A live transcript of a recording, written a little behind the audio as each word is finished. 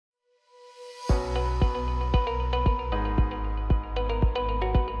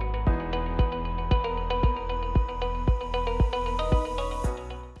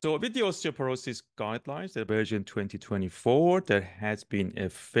So with the osteoporosis guidelines, the version 2024, there has been a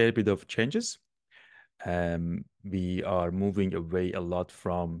fair bit of changes. We are moving away a lot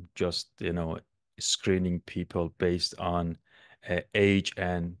from just, screening people based on age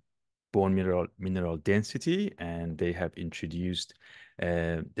and bone mineral density, and they have introduced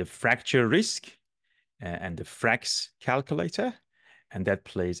the fracture risk and the FRAX calculator, and that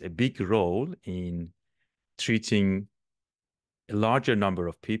plays a big role in treating a larger number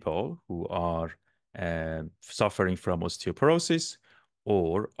of people who are suffering from osteoporosis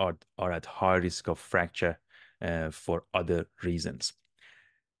or are at high risk of fracture for other reasons.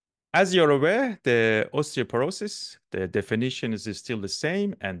 As you're aware, the osteoporosis, the definition is still the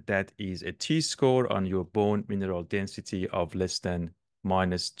same, and that is a T-score on your bone mineral density of less than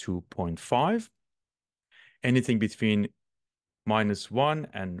 -2.5. Anything between -1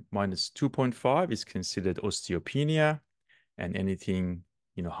 and -2.5 is considered osteopenia, and anything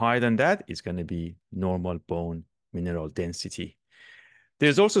higher than that is going to be normal bone mineral density.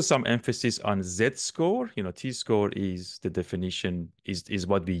 There's also some emphasis on Z-score. T-score is the definition, is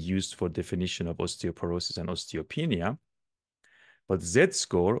what we used for definition of osteoporosis and osteopenia. But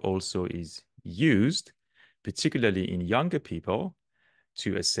Z-score also is used, particularly in younger people,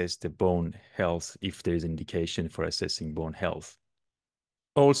 to assess the bone health if there is indication for assessing bone health.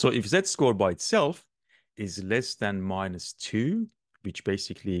 Also, if Z-score by itself is less than -2, which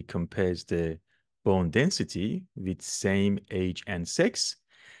basically compares the bone density with same age and sex,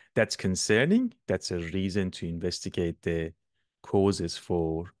 that's concerning. That's a reason to investigate the causes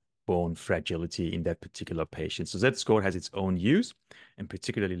for bone fragility in that particular patient. So Z-score has its own use, and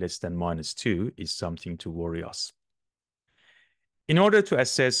particularly less than -2 is something to worry us. In order to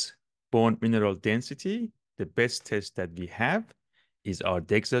assess bone mineral density, the best test that we have is our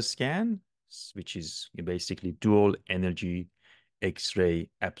DEXA scan, which is basically dual energy X-ray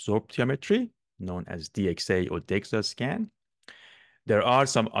absorptiometry, known as DXA or DEXA scan. There are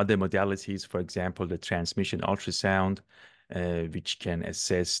some other modalities, for example, the transmission ultrasound, which can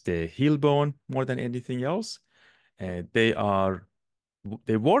assess the heel bone more than anything else. They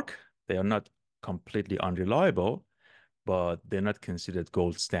work. They are not completely unreliable, but they're not considered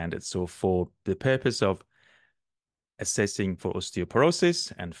gold standard. So for the purpose of assessing for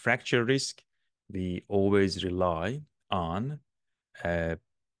osteoporosis and fracture risk, we always rely on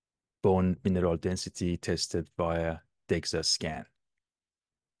bone mineral density tested via DEXA scan.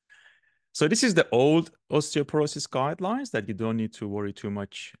 So this is the old osteoporosis guidelines that you don't need to worry too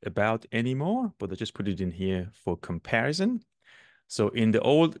much about anymore, but I just put it in here for comparison. So in the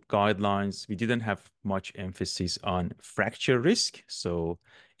old guidelines, we didn't have much emphasis on fracture risk. So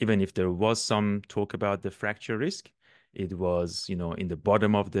even if there was some talk about the fracture risk, it was, in the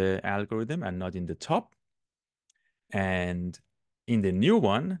bottom of the algorithm and not in the top. And in the new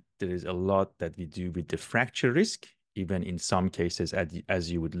one, there is a lot that we do with the fracture risk, even in some cases,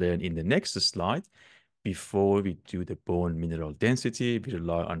 as you would learn in the next slide. Before we do the bone mineral density, we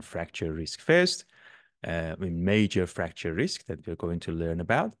rely on fracture risk first, major fracture risk that we're going to learn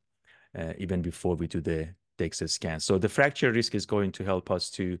about, even before we do the DEXA scan. So the fracture risk is going to help us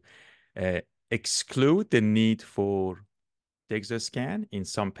to exclude the need for DEXA scan in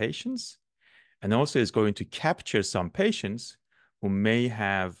some patients, and also is going to capture some patients who may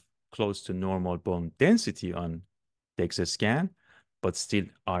have close to normal bone density on DEXA scan, but still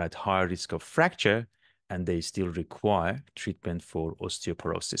are at high risk of fracture, and they still require treatment for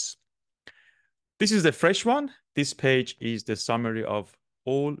osteoporosis. This is the fresh one. This page is the summary of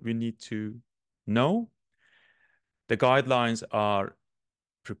all we need to know. The guidelines are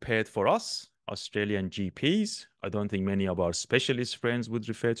prepared for us, Australian GPs. I don't think many of our specialist friends would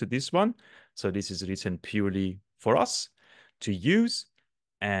refer to this one. So this is written purely for us to use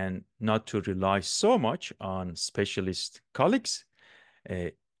and not to rely so much on specialist colleagues.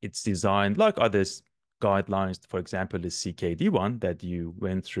 It's designed like other guidelines, for example, the CKD one that you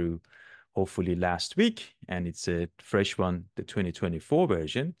went through hopefully last week, and it's a fresh one, the 2024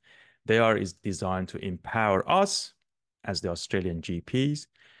 version. Is designed to empower us as the Australian GPs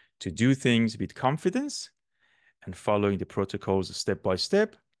to do things with confidence and following the protocols step by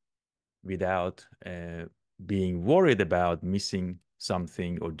step without being worried about missing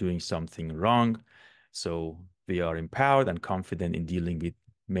something or doing something wrong. So we are empowered and confident in dealing with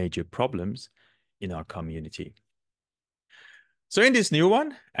major problems in our community. So in this new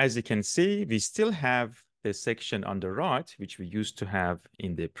one, as you can see, we still have the section on the right, which we used to have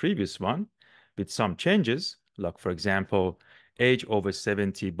in the previous one, with some changes. Like, for example, age over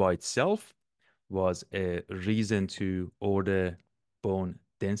 70 by itself was a reason to order bone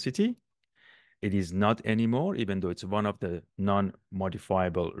density. It is not anymore, even though it's one of the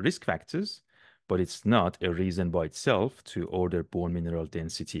non-modifiable risk factors, but it's not a reason by itself to order bone mineral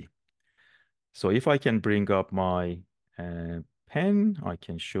density. So if I can bring up my pen, I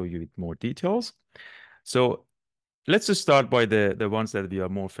can show you with more details. So let's just start by the ones that we are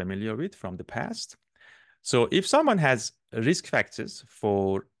more familiar with from the past. So if someone has risk factors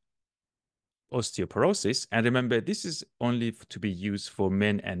for osteoporosis, and remember, this is only to be used for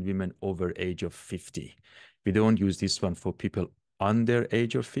men and women over age of 50. We don't use this one for people under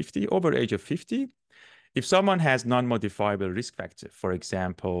age of 50. Over age of 50, if someone has non-modifiable risk factor, for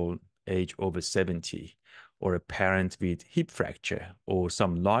example, age over 70, or a parent with hip fracture, or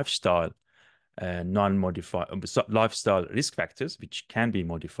some lifestyle non-modified lifestyle risk factors, which can be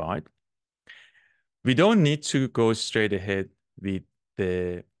modified, we don't need to go straight ahead with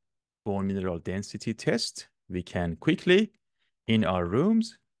the bone mineral density test. We can quickly, in our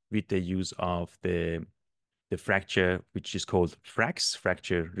rooms, with the use of the fracture, which is called FRAX,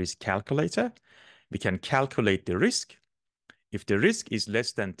 fracture risk calculator, we can calculate the risk. If the risk is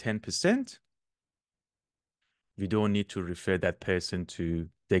less than 10%, we don't need to refer that person to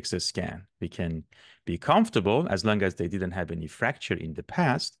DEXA scan. We can be comfortable, as long as they didn't have any fracture in the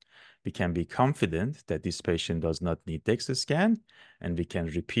past, we can be confident that this patient does not need DEXA scan, and we can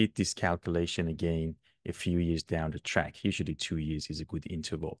repeat this calculation again a few years down the track. Usually 2 years is a good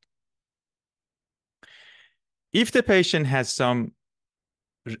interval. If the patient has some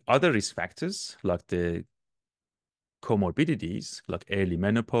other risk factors, like the comorbidities, like early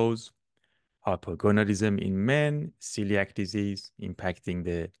menopause, hypogonadism in men, celiac disease impacting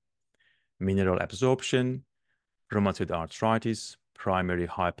the mineral absorption, rheumatoid arthritis, primary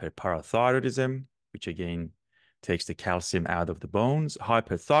hyperparathyroidism, which again takes the calcium out of the bones,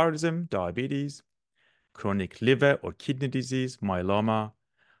 hyperthyroidism, diabetes, chronic liver or kidney disease, myeloma,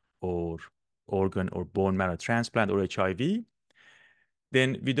 or organ or bone marrow transplant or HIV,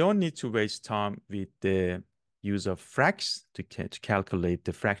 then we don't need to waste time with the use of FRAX to calculate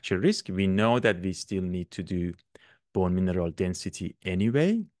the fracture risk. We know that we still need to do bone mineral density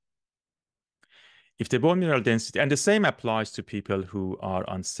anyway. If the bone mineral density, and the same applies to people who are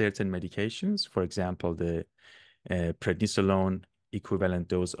on certain medications, for example, the prednisolone equivalent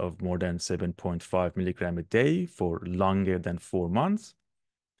dose of more than 7.5 milligram a day for longer than 4 months,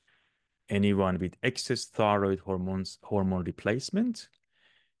 anyone with excess thyroid hormone replacement,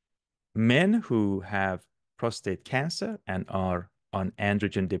 men who have prostate cancer and are on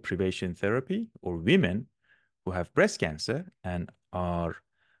androgen deprivation therapy, or women who have breast cancer and are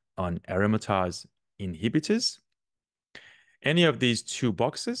on aromatase inhibitors. Any of these 2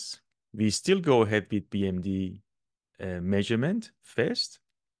 boxes, we still go ahead with BMD measurement first.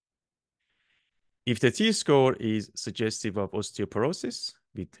 If the T-score is suggestive of osteoporosis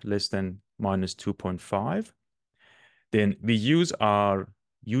with less than -2.5, then we use our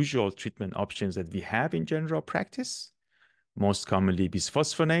usual treatment options that we have in general practice, most commonly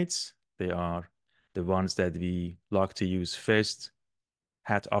bisphosphonates. They are the ones that we like to use first,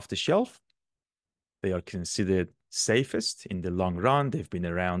 hat off the shelf. They are considered safest in the long run. They've been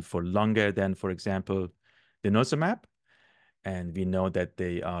around for longer than, for example, denosumab. And we know that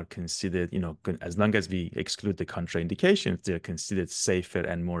they are considered, as long as we exclude the contraindications, they're considered safer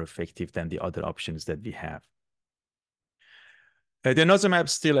and more effective than the other options that we have. Denosumab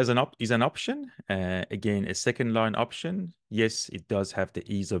still is an option. Again, a second-line option. Yes, it does have the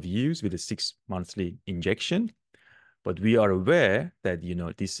ease of use with a 6-monthly injection. But we are aware that,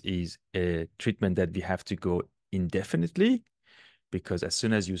 this is a treatment that we have to go indefinitely, because as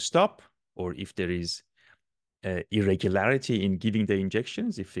soon as you stop, or if there is irregularity in giving the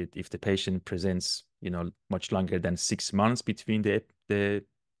injections, if the patient presents, much longer than 6 months between the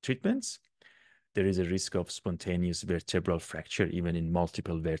treatments, there is a risk of spontaneous vertebral fracture, even in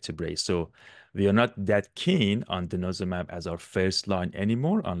multiple vertebrae. So we are not that keen on denosumab as our first line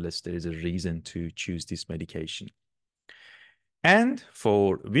anymore, unless there is a reason to choose this medication. And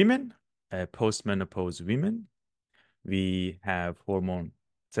for women, post-menopause women, we have hormone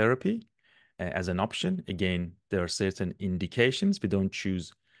therapy as an option. Again, there are certain indications. We don't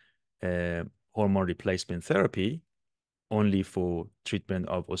choose hormone replacement therapy only for treatment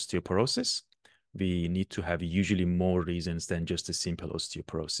of osteoporosis. We need to have usually more reasons than just a simple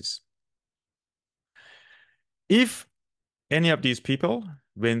osteoporosis. If any of these people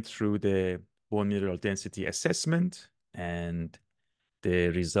went through the bone mineral density assessment and the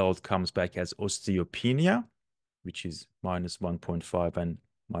result comes back as osteopenia, which is -1.5 and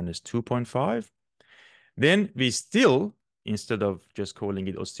 -2.5, then we still, instead of just calling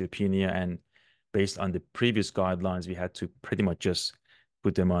it osteopenia, and based on the previous guidelines, we had to pretty much just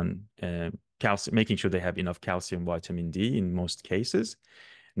put them on calcium, making sure they have enough calcium, vitamin D in most cases.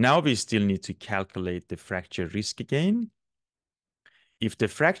 Now we still need to calculate the fracture risk again. If the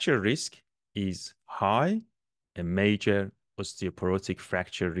fracture risk is high, a major osteoporotic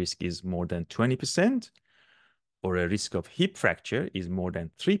fracture risk is more than 20%, or a risk of hip fracture is more than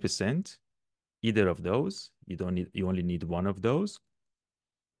 3%, either of those, you only need one of those,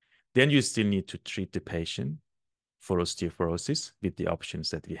 then you still need to treat the patient for osteoporosis with the options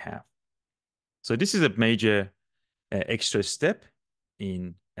that we have. So this is a major extra step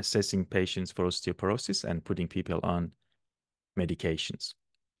in assessing patients for osteoporosis and putting people on medications.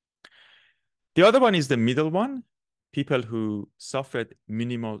 The other one is the middle one, people who suffered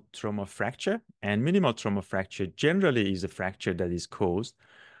minimal trauma fracture. And minimal trauma fracture generally is a fracture that is caused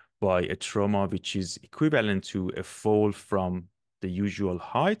by a trauma which is equivalent to a fall from the usual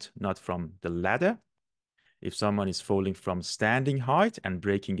height, not from the ladder. If someone is falling from standing height and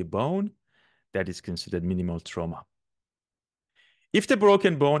breaking a bone, that is considered minimal trauma. If the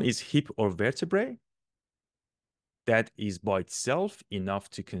broken bone is hip or vertebrae, that is by itself enough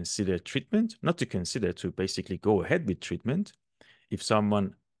to consider treatment, not to consider, to basically go ahead with treatment. If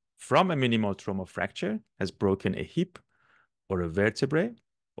someone from a minimal trauma fracture has broken a hip or a vertebrae,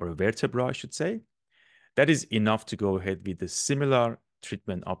 or a vertebra, I should say, that is enough to go ahead with the similar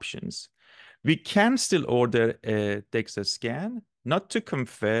treatment options. We can still order a DEXA scan, not to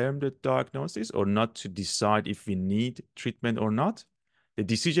confirm the diagnosis or not to decide if we need treatment or not. The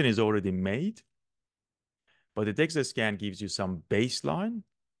decision is already made, but the DEXA scan gives you some baseline.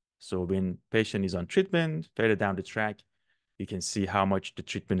 So when patient is on treatment, further down the track, you can see how much the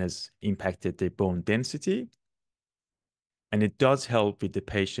treatment has impacted the bone density. And it does help with the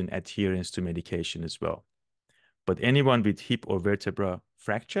patient adherence to medication as well. But anyone with hip or vertebra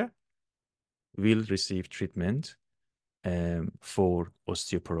fracture will receive treatment for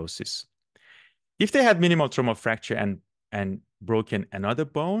osteoporosis. If they had minimal trauma fracture and broken another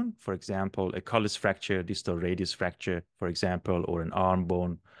bone, for example, a collis fracture, distal radius fracture, for example, or an arm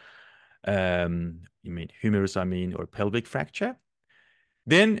bone, humerus, or pelvic fracture,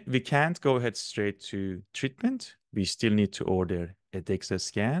 then we can't go ahead straight to treatment. We still need to order a DEXA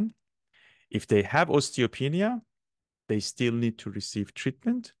scan. If they have osteopenia, they still need to receive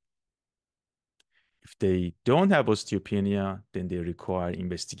treatment. If they don't have osteopenia, then they require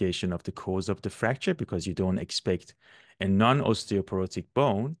investigation of the cause of the fracture, because you don't expect a non-osteoporotic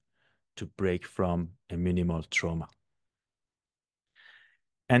bone to break from a minimal trauma.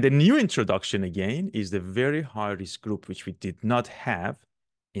 And the new introduction again is the very high risk group, which we did not have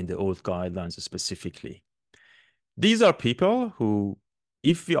in the old guidelines specifically. These are people who,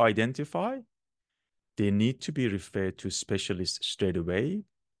 if we identify, they need to be referred to specialists straight away,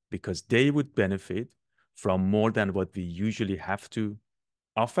 because they would benefit from more than what we usually have to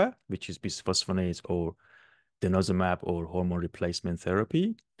offer, which is bisphosphonates or denosumab or hormone replacement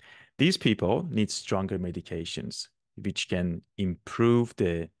therapy. These people need stronger medications, which can improve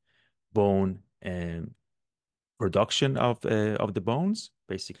the bone production of the bones,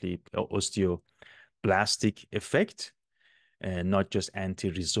 basically osteoblastic effect, and not just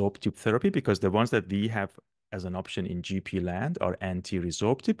anti-resorptive therapy, because the ones that we have as an option in GP land are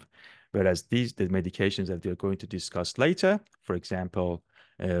anti-resorptive, whereas the medications that we are going to discuss later, for example,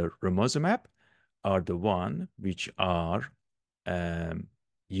 romosozumab, are the one which are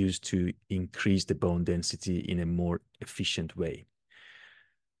used to increase the bone density in a more efficient way.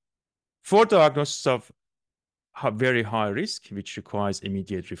 For diagnosis of very high risk, which requires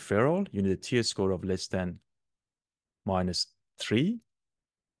immediate referral, you need a T-score of less than -3,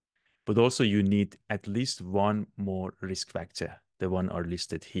 but also you need at least one more risk factor. The one are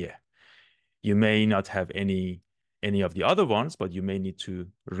listed here. You may not have any of the other ones, but you may need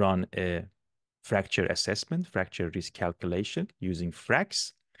to run a fracture assessment, fracture risk calculation using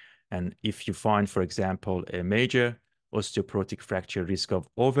FRAX. And if you find, for example, a major osteoporotic fracture risk of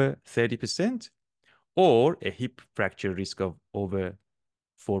over 30%, or a hip fracture risk of over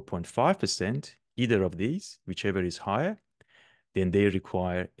 4.5%, either of these, whichever is higher, then they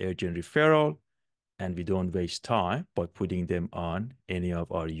require urgent referral, and we don't waste time by putting them on any of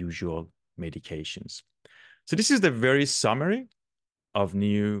our usual medications. So this is the very summary of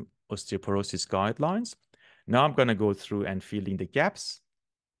new osteoporosis guidelines. Now I'm going to go through and fill in the gaps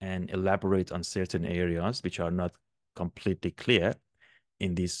and elaborate on certain areas which are not completely clear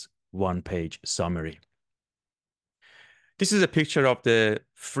in this one-page summary. This is a picture of the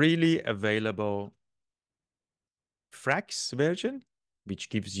freely available FRAX version, which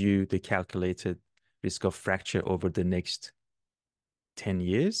gives you the calculated risk of fracture over the next 10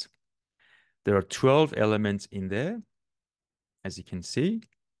 years. There are 12 elements in there, as you can see.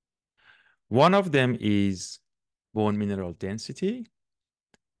 One of them is bone mineral density.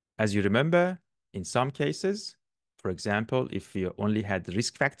 As you remember, in some cases, for example, if you only had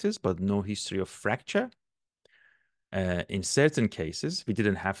risk factors but no history of fracture, in certain cases, we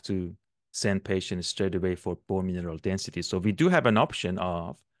didn't have to send patients straight away for bone mineral density. So we do have an option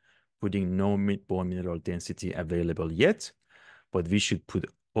of putting no bone mineral density available yet, but we should put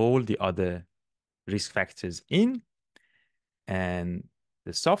all the other risk factors in. And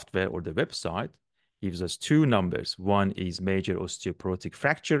the software or the website gives us two numbers. One is major osteoporotic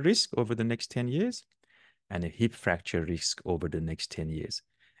fracture risk over the next 10 years and a hip fracture risk over the next 10 years.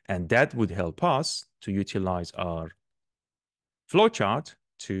 And that would help us to utilize our flowchart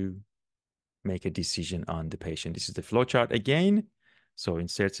to make a decision on the patient. This is the flowchart again. So in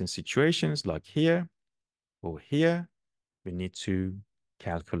certain situations like here or here, we need to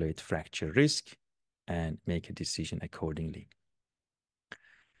calculate fracture risk and make a decision accordingly.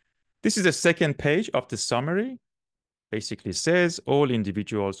 This is the second page of the summary. Basically says all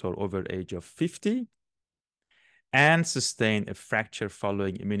individuals who are over age of 50 and sustain a fracture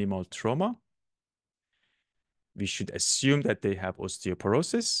following minimal trauma, we should assume that they have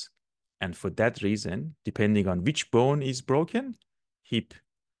osteoporosis. And for that reason, depending on which bone is broken, hip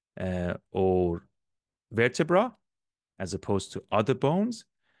or vertebra, as opposed to other bones,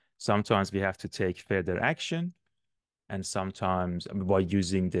 sometimes we have to take further action, and sometimes by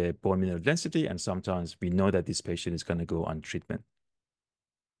using the bone mineral density, and sometimes we know that this patient is going to go on treatment.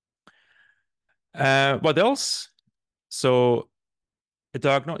 What else? So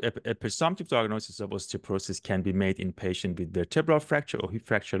a presumptive diagnosis of osteoporosis can be made in patient with vertebral fracture or hip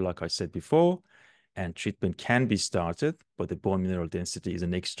fracture, like I said before, and treatment can be started, but the bone mineral density is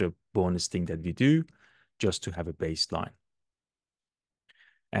an extra bonus thing that we do just to have a baseline.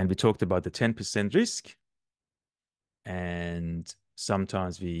 And we talked about the 10% risk, and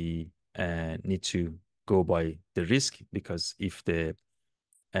sometimes we need to go by the risk, because if the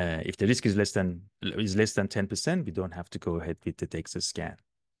risk is less than 10%, we don't have to go ahead with the DEXA scan.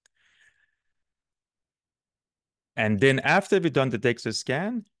 And then after we've done the DEXA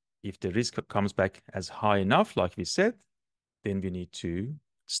scan, if the risk comes back as high enough, like we said, then we need to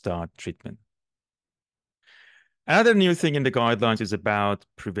start treatment. Another new thing in the guidelines is about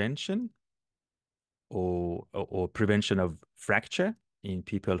prevention or prevention of fracture in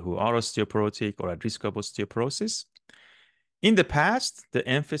people who are osteoporotic or at risk of osteoporosis. In the past, the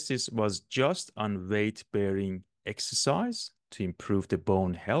emphasis was just on weight-bearing exercise to improve the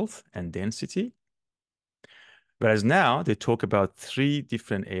bone health and density. Whereas now they talk about three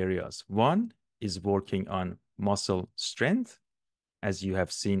different areas. One is working on muscle strength, as you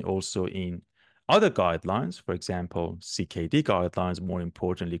have seen also in other guidelines, for example, CKD guidelines, more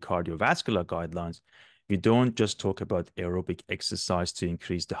importantly, cardiovascular guidelines. We don't just talk about aerobic exercise to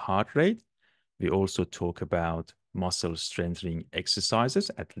increase the heart rate. We also talk about muscle strengthening exercises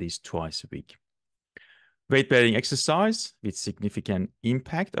at least twice a week. Weight-bearing exercise with significant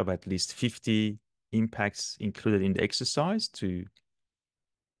impact of at least 50 impacts included in the exercise to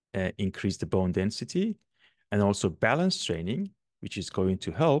increase the bone density, and also balance training, which is going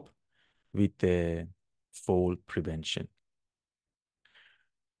to help with the fall prevention.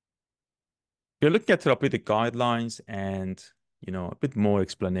 We're looking at therapeutic guidelines and a bit more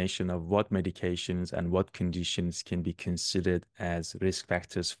explanation of what medications and what conditions can be considered as risk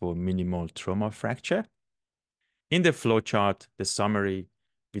factors for minimal trauma fracture. In the flowchart, the summary,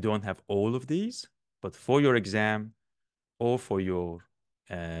 we don't have all of these, but for your exam or for your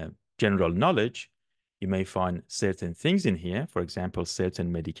general knowledge, you may find certain things in here, for example,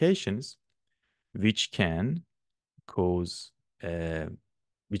 certain medications, which can cause,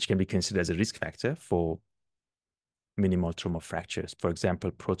 which can be considered as a risk factor for minimal trauma fractures. For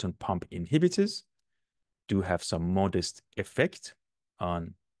example, proton pump inhibitors do have some modest effect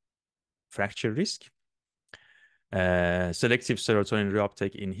on fracture risk. Selective serotonin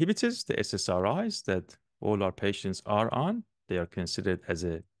reuptake inhibitors, the SSRIs that all our patients are on, they are considered as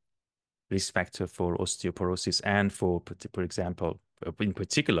a risk factor for osteoporosis and for example, in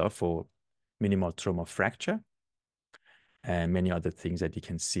particular for minimal trauma fracture, and many other things that you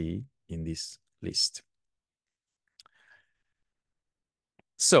can see in this list.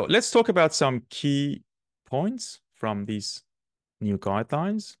 So let's talk about some key points from these new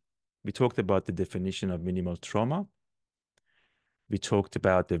guidelines. We talked about the definition of minimal trauma. We talked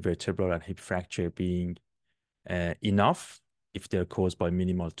about the vertebral and hip fracture being enough if they're caused by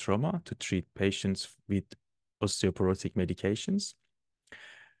minimal trauma to treat patients with osteoporotic medications.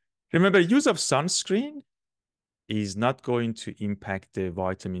 Remember, use of sunscreen is not going to impact the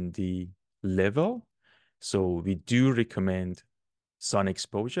vitamin D level. So we do recommend sun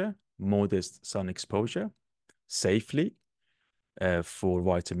exposure, modest sun exposure safely for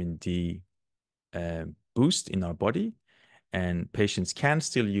vitamin D boost in our body. And patients can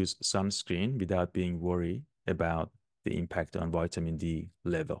still use sunscreen without being worried about the impact on vitamin D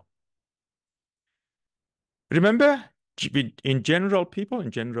level. Remember, in general,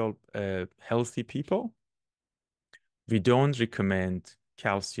 healthy people, we don't recommend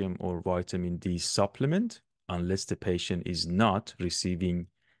calcium or vitamin D supplement unless the patient is not receiving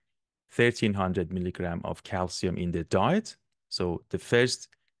 1,300 milligram of calcium in their diet. So the first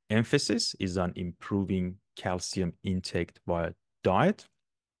emphasis is on improving calcium intake via diet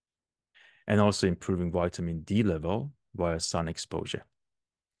and also improving vitamin D level via sun exposure.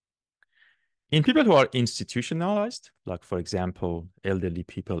 In people who are institutionalized, like for example, elderly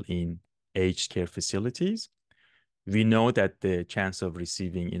people in aged care facilities, we know that the chance of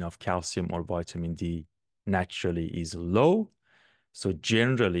receiving enough calcium or vitamin D naturally is low. So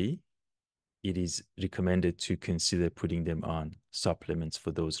generally, it is recommended to consider putting them on supplements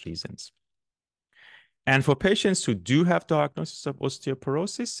for those reasons. And for patients who do have diagnosis of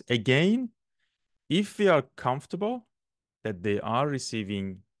osteoporosis, again, if we are comfortable that they are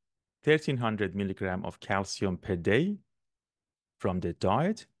receiving 1,300 milligram of calcium per day from their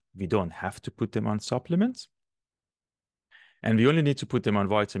diet, we don't have to put them on supplements. And we only need to put them on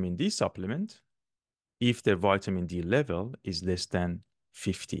vitamin D supplement if their vitamin D level is less than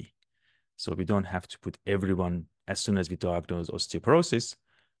 50. So we don't have to put everyone, as soon as we diagnose osteoporosis,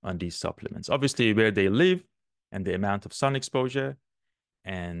 on these supplements. Obviously, where they live and the amount of sun exposure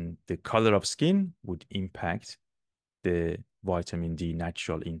and the color of skin would impact the vitamin D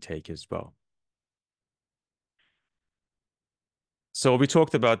natural intake as well. So we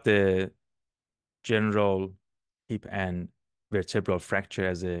talked about the general hip and vertebral fracture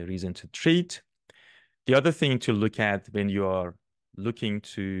as a reason to treat. The other thing to look at when you are looking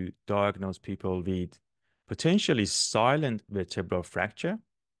to diagnose people with potentially silent vertebral fracture,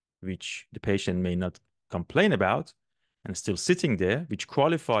 which the patient may not complain about and still sitting there, which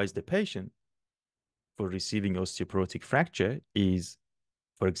qualifies the patient for receiving osteoporotic fracture, is,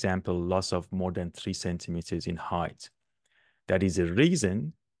 for example, loss of more than 3 centimeters in height. That is a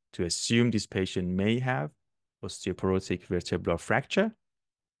reason to assume this patient may have osteoporotic vertebral fracture.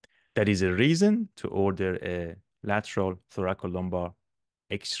 That is a reason to order a lateral thoracolumbar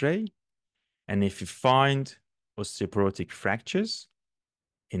X-ray. And if you find osteoporotic fractures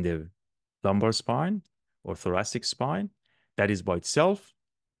in the lumbar spine or thoracic spine, that is by itself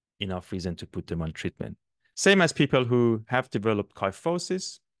enough reason to put them on treatment. Same as people who have developed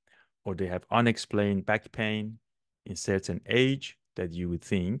kyphosis or they have unexplained back pain in certain age that you would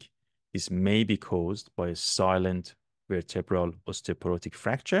think this may be caused by a silent vertebral osteoporotic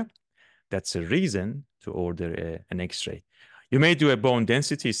fracture. That's a reason to order an X-ray. You may do a bone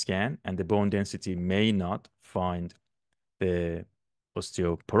density scan and the bone density may not find the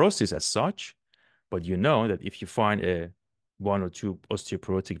osteoporosis as such, but you know that if you find a 1 or 2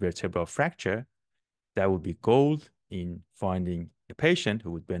 osteoporotic vertebral fracture, that would be gold in finding a patient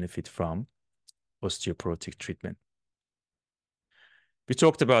who would benefit from osteoporotic treatment. We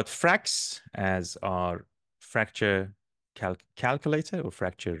talked about FRAX as our fracture calculator or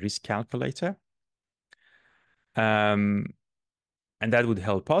fracture risk calculator. And that would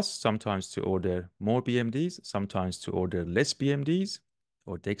help us sometimes to order more BMDs, sometimes to order less BMDs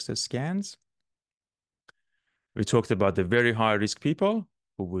or DEXA scans. We talked about the very high risk people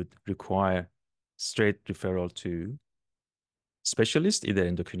who would require straight referral to specialists, either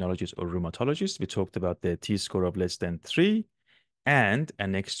endocrinologist or rheumatologist. We talked about the T-score of less than 3 and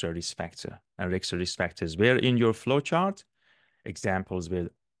an extra risk factor. And extra risk factors were in your flowchart. Examples were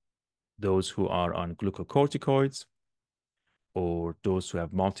those who are on glucocorticoids or those who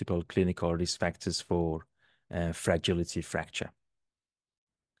have multiple clinical risk factors for fragility fracture.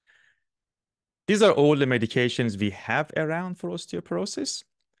 These are all the medications we have around for osteoporosis.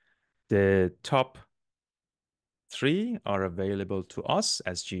 The top 3 are available to us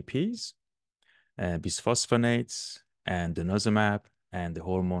as GPs, bisphosphonates and denosumab and the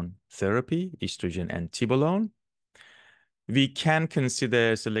hormone therapy, estrogen and tibolone. We can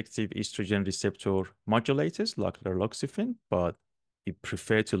consider selective estrogen receptor modulators like raloxifene, but we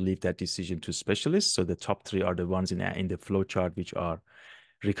prefer to leave that decision to specialists. So the top 3 are the ones in the flowchart which are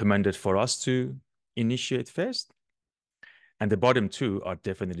recommended for us to initiate first. And the bottom 2 are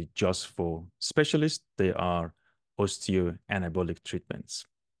definitely just for specialists. They are osteoanabolic treatments.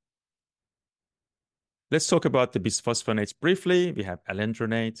 Let's talk about the bisphosphonates briefly. We have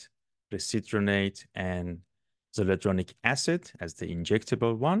alendronate, residronate, and zoledronic acid as the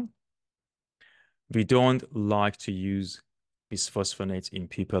injectable one. We don't like to use bisphosphonates in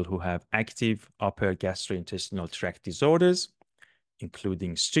people who have active upper gastrointestinal tract disorders,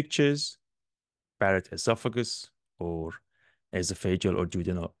 including strictures, Barrett esophagus, or esophageal or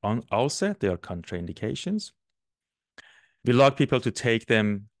duodenal ulcer. They are contraindications. We like people to take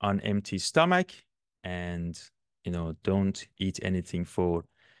them on empty stomach and, don't eat anything for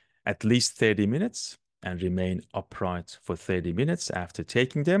at least 30 minutes and remain upright for 30 minutes after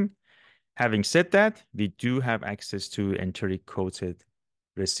taking them. Having said that, we do have access to enteric-coated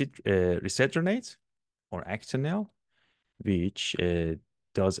risedronate or Actonel, which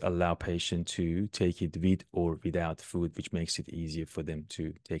does allow patients to take it with or without food, which makes it easier for them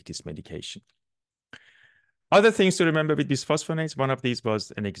to take this medication. Other things to remember with bisphosphonates, one of these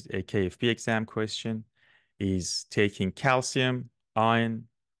was a KFP exam question, is taking calcium, iron,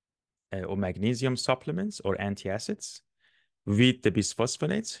 or magnesium supplements or antacids. With the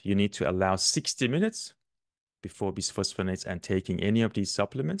bisphosphonates, you need to allow 60 minutes before bisphosphonates and taking any of these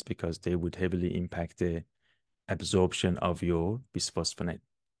supplements because they would heavily impact the absorption of your bisphosphonate.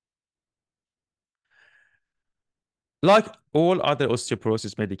 Like all other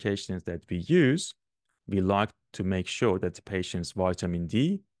osteoporosis medications that we use, we like to make sure that the patient's vitamin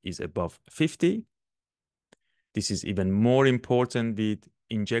D is above 50. This is even more important with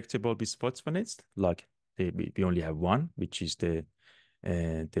injectable bisphosphonates, like we only have one, which is the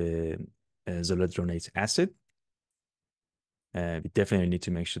zoledronate acid. We definitely need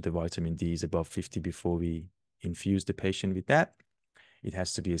to make sure the vitamin D is above 50 before we infuse the patient with that. It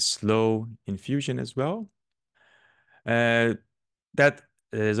has to be a slow infusion as well. That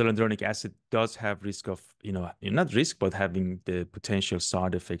zoledronic acid does have risk of, not risk, but having the potential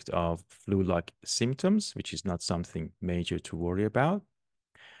side effect of flu-like symptoms, which is not something major to worry about.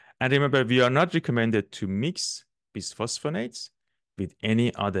 And remember, we are not recommended to mix bisphosphonates with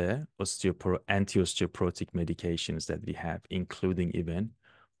any other anti-osteoporotic medications that we have, including even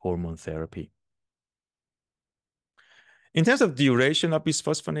hormone therapy. In terms of duration of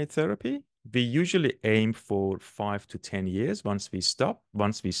bisphosphonate therapy, we usually aim for 5 to 10 years once we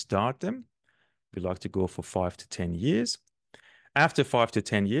start them. We like to go for 5 to 10 years. After 5 to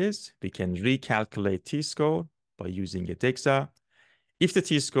 10 years, we can recalculate T-score by using a DEXA. If the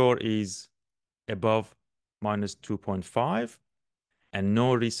T-score is above -2.5 and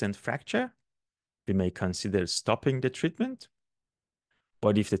no recent fracture, we may consider stopping the treatment.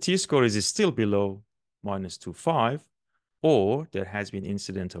 But if the T-score is still below -2.5, or there has been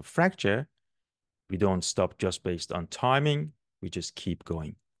incident of fracture, we don't stop just based on timing, we just keep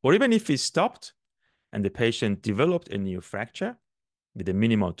going. Or even if we stopped and the patient developed a new fracture with a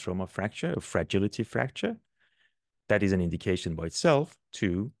minimal trauma fracture or fragility fracture, that is an indication by itself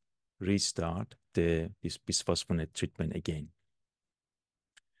to restart this bisphosphonate treatment again.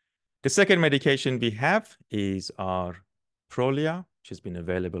 The second medication we have is our Prolia, which has been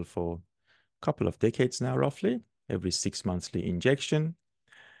available for a couple of decades now, roughly, every 6 monthly injection.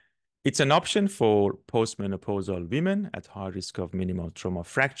 It's an option for postmenopausal women at high risk of minimal trauma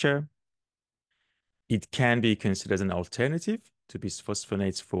fracture. It can be considered as an alternative to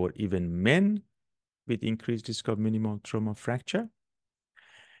bisphosphonates for even men with increased risk of minimal trauma fracture.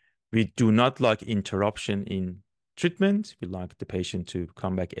 We do not like interruption in treatment. We like the patient to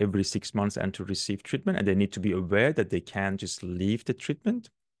come back every 6 months and to receive treatment, and they need to be aware that they can't just leave the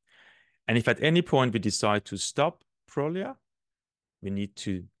treatment. And if at any point we decide to stop Prolia, we need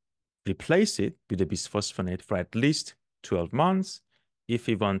to replace it with a bisphosphonate for at least 12 months if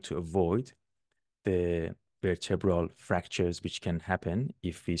we want to avoid the vertebral fractures which can happen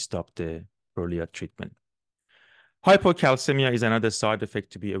if we stop the Prolia treatment. Hypocalcemia is another side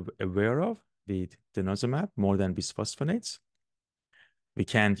effect to be aware of with denosumab more than bisphosphonates. We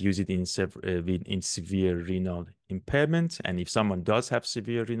can't use it in severe renal impairment. And if someone does have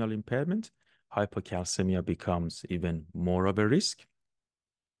severe renal impairment, hypocalcemia becomes even more of a risk.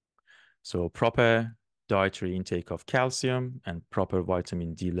 So proper dietary intake of calcium and proper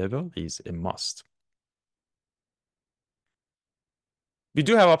vitamin D level is a must. We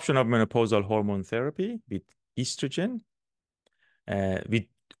do have option of menopausal hormone therapy with estrogen. We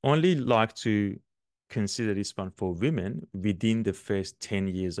only like to consider this one for women within the first 10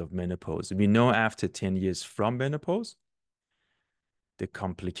 years of menopause. We know after 10 years from menopause, the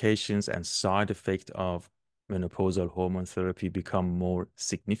complications and side effect of menopausal hormone therapy become more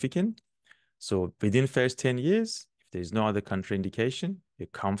significant. So within first 10 years, if there's no other contraindication, you're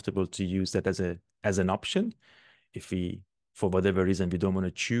comfortable to use that as an option. If we, for whatever reason, we don't want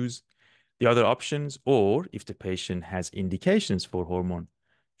to choose the other options, or if the patient has indications for hormone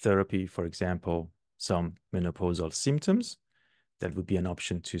therapy, for example, some menopausal symptoms, that would be an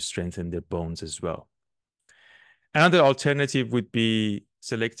option to strengthen their bones as well. Another alternative would be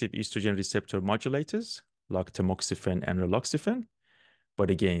selective estrogen receptor modulators like tamoxifen and raloxifene. But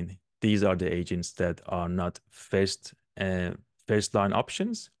again, these are the agents that are not first line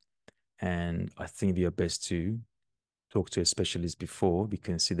options. And I think we are best to talk to a specialist before we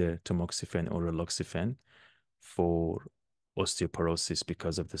consider tamoxifen or raloxifene for osteoporosis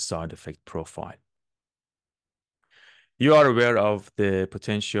because of the side effect profile. You are aware of the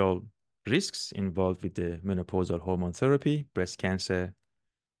potential risks involved with the menopausal hormone therapy, breast cancer,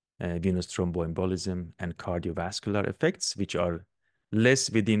 venous thromboembolism, and cardiovascular effects, which are less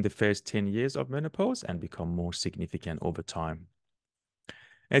within the first 10 years of menopause and become more significant over time.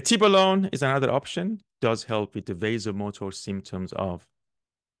 Tibolone is another option, does help with the vasomotor symptoms of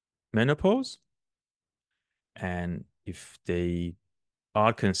menopause. And if they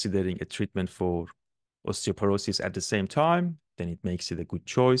are considering a treatment for osteoporosis at the same time, then it makes it a good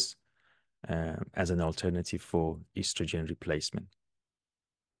choice as an alternative for estrogen replacement.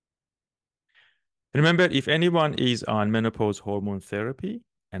 Remember, if anyone is on menopause hormone therapy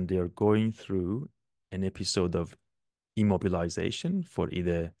and they are going through an episode of immobilization for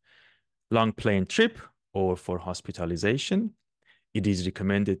either long plane trip or for hospitalization, it is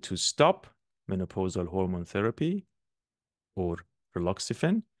recommended to stop menopausal hormone therapy or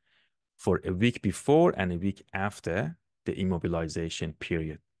raloxifene for a week before and a week after the immobilization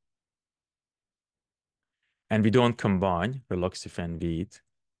period. And we don't combine raloxifene with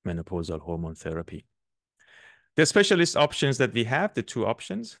menopausal hormone therapy. The specialist options that we have, the two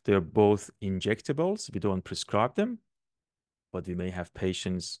options, they're both injectables. We don't prescribe them, but we may have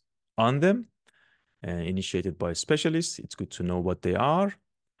patients on them initiated by specialists. It's good to know what they are.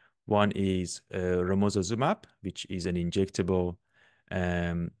 One is romosozumab, which is an injectable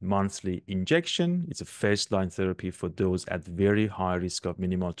monthly injection. It's a first-line therapy for those at very high risk of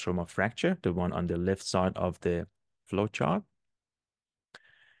minimal trauma fracture, the one on the left side of the flow chart.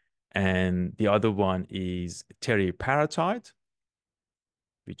 And the other one is teriparatide,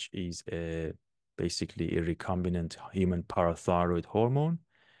 which is basically a recombinant human parathyroid hormone.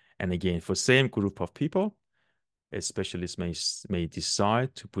 And again, for same group of people, a specialist may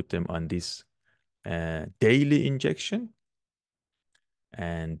decide to put them on this daily injection.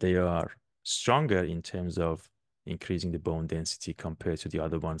 And they are stronger in terms of increasing the bone density compared to the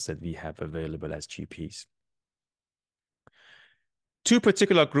other ones that we have available as GPs. Two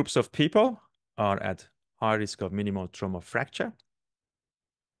particular groups of people are at high risk of minimal trauma fracture,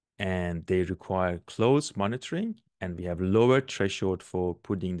 and they require close monitoring, and we have lower threshold for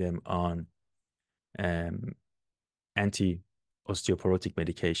putting them on anti-osteoporotic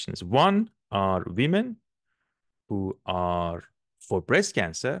medications. One are women who are, for breast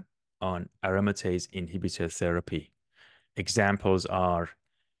cancer, on aromatase inhibitor therapy. Examples are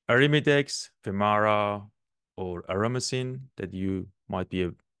Arimidex, Femara, or Aromasin that you might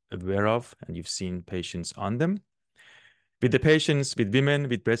be aware of, and you've seen patients on them. With the patients, with women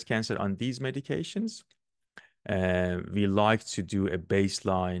with breast cancer on these medications, we like to do a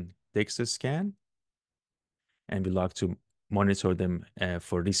baseline DEXA scan, and we like to monitor them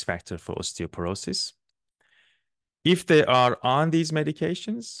for risk factor for osteoporosis. If they are on these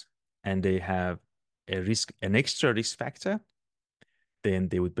medications and they have an extra risk factor, then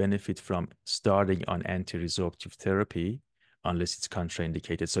they would benefit from starting on anti-resorptive therapy unless it's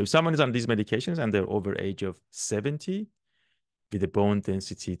contraindicated. So if someone is on these medications and they're over age of 70 with a bone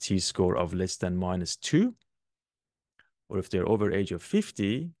density T-score of less than -2, or if they're over age of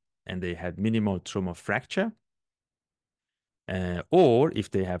 50 and they had minimal trauma fracture, or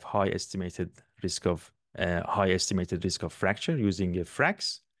if they have high estimated risk of fracture using a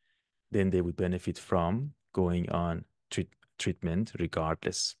FRAX, then they would benefit from going on treatment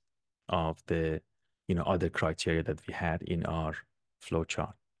regardless of the other criteria that we had in our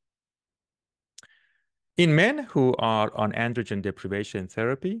flowchart. In men who are on androgen deprivation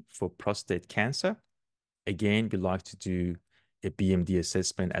therapy for prostate cancer, again, we like to do a BMD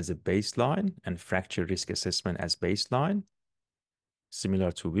assessment as a baseline and fracture risk assessment as baseline,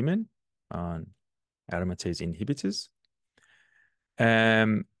 similar to women on aromatase inhibitors.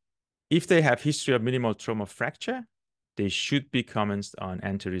 If they have history of minimal trauma fracture, they should be commenced on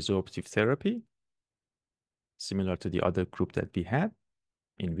anti-resorptive therapy, similar to the other group that we had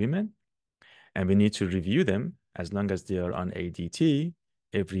in women. And we need to review them as long as they are on ADT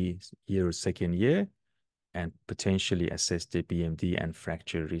every year or second year and potentially assess the BMD and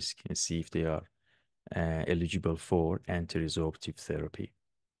fracture risk and see if they are eligible for anti-resorptive therapy.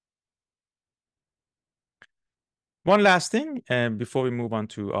 One last thing, before we move on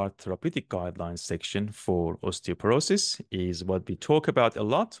to our therapeutic guidelines section for osteoporosis, is what we talk about a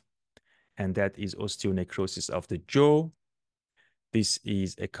lot, and that is osteonecrosis of the jaw. This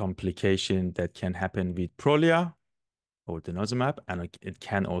is a complication that can happen with Prolia or denosumab, and it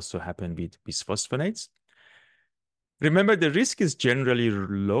can also happen with bisphosphonates. Remember, the risk is generally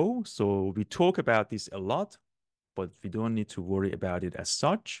low, so we talk about this a lot, but we don't need to worry about it as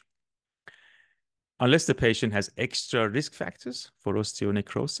such. Unless the patient has extra risk factors for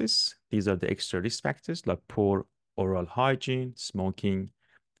osteonecrosis. These are the extra risk factors like poor oral hygiene, smoking,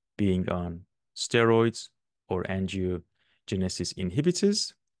 being on steroids or angiogenesis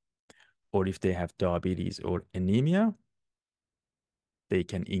inhibitors, or if they have diabetes or anemia, they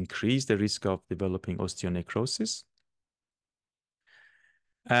can increase the risk of developing osteonecrosis.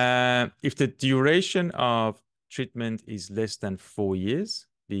 If the duration of treatment is less than 4 years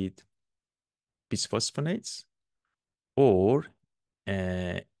with bisphosphonates, or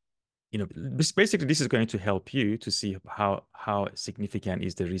basically this is going to help you to see how significant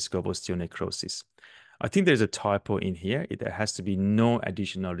is the risk of osteonecrosis. I think there's a typo in here. There has to be no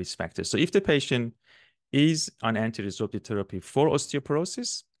additional risk factors. So if the patient is on anti-resorptive therapy for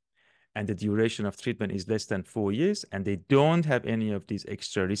osteoporosis and the duration of treatment is less than 4 years and they don't have any of these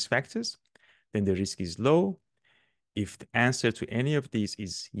extra risk factors, then the risk is low. If the answer to any of these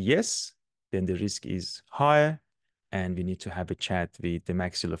is yes, then the risk is higher, and we need to have a chat with the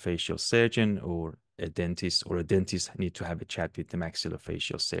maxillofacial surgeon or a dentist need to have a chat with the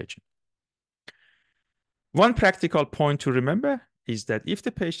maxillofacial surgeon. One practical point to remember is that if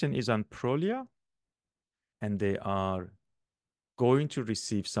the patient is on Prolia and they are going to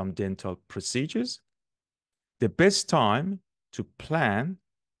receive some dental procedures, the best time to plan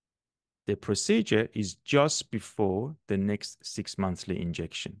the procedure is just before the next 6-monthly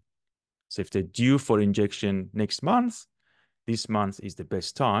injection. So if they're due for injection next month, this month is the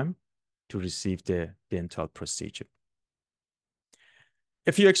best time to receive the dental procedure.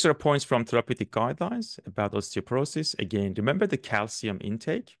 A few extra points from therapeutic guidelines about osteoporosis. Again, remember the calcium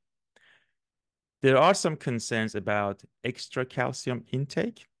intake. There are some concerns about extra calcium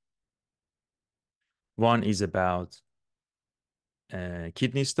intake. One is about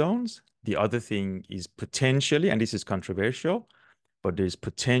kidney stones. The other thing is potentially, and this is controversial, but there's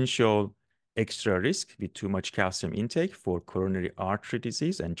potential extra risk with too much calcium intake for coronary artery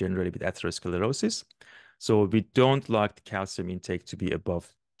disease and generally with atherosclerosis. So we don't like the calcium intake to be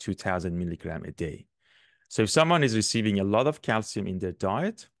above 2,000 milligrams a day. So if someone is receiving a lot of calcium in their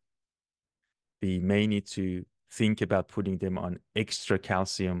diet, we may need to think about putting them on extra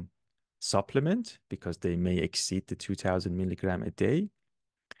calcium supplement because they may exceed the 2,000 milligrams a day.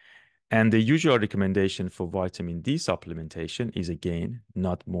 And the usual recommendation for vitamin D supplementation is, again,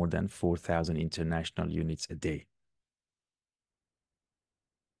 not more than 4,000 international units a day.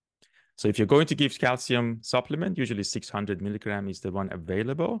 So if you're going to give calcium supplement, usually 600 milligrams is the one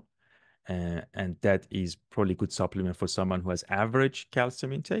available. And that is probably a good supplement for someone who has average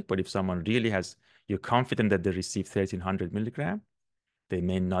calcium intake. But if someone really has, you're confident that they receive 1,300 milligrams, they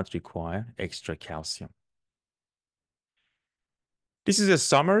may not require extra calcium. This is a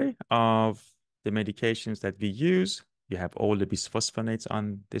summary of the medications that we use. You have all the bisphosphonates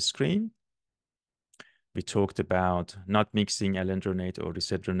on the screen. We talked about not mixing alendronate or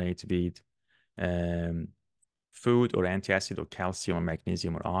risedronate with food or antacid or calcium or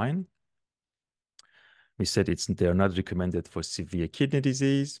magnesium or iron. We said they're not recommended for severe kidney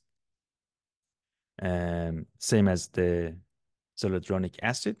disease. Same as the zoledronic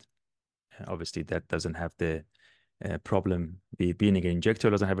acid. Obviously, that doesn't have the problem. The vinegar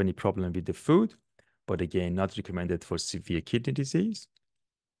injector doesn't have any problem with the food, but again, not recommended for severe kidney disease.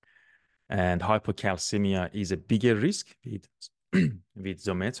 And hypocalcemia is a bigger risk with, with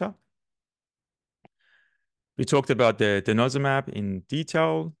Zometa. We talked about the denosumab in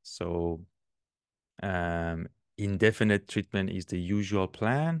detail. So indefinite treatment is the usual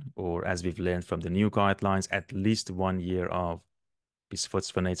plan, or as we've learned from the new guidelines, at least 1 year of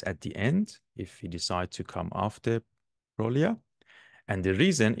bisphosphonates at the end if you decide to come after Prolia. And the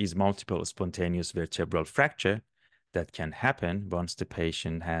reason is multiple spontaneous vertebral fracture that can happen once the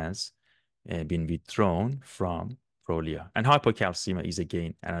patient has been withdrawn from Prolia. And hypocalcemia is,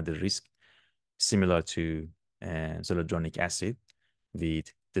 again, another risk similar to zoledronic acid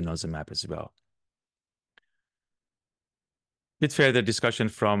with denosumab as well. Bit further discussion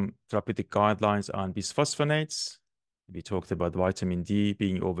from therapeutic guidelines on bisphosphonates. We talked about vitamin D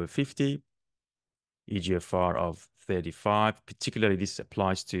being over 50, eGFR of 35. Particularly, this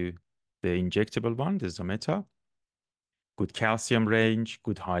applies to the injectable one, the Zometa. Good calcium range,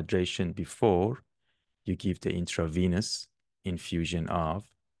 good hydration before you give the intravenous infusion of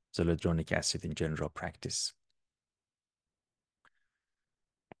zoledronic acid in general practice.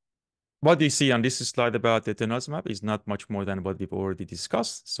 What you see on this slide about the denosumab is not much more than what we've already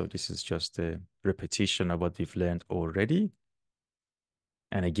discussed. So this is just a repetition of what we've learned already.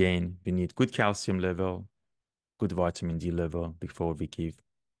 And again, we need good calcium level, good vitamin D level before we give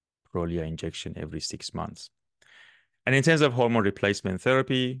Prolia injection every 6 months. And in terms of hormone replacement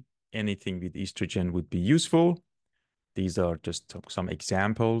therapy, anything with estrogen would be useful. These are just some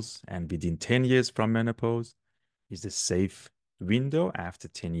examples. And within 10 years from menopause is the safe window after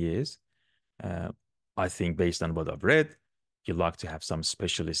 10 years. I think based on what I've read, you'd like to have some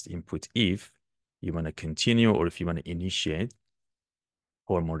specialist input if you want to continue or if you want to initiate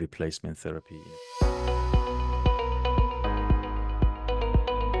hormone replacement therapy.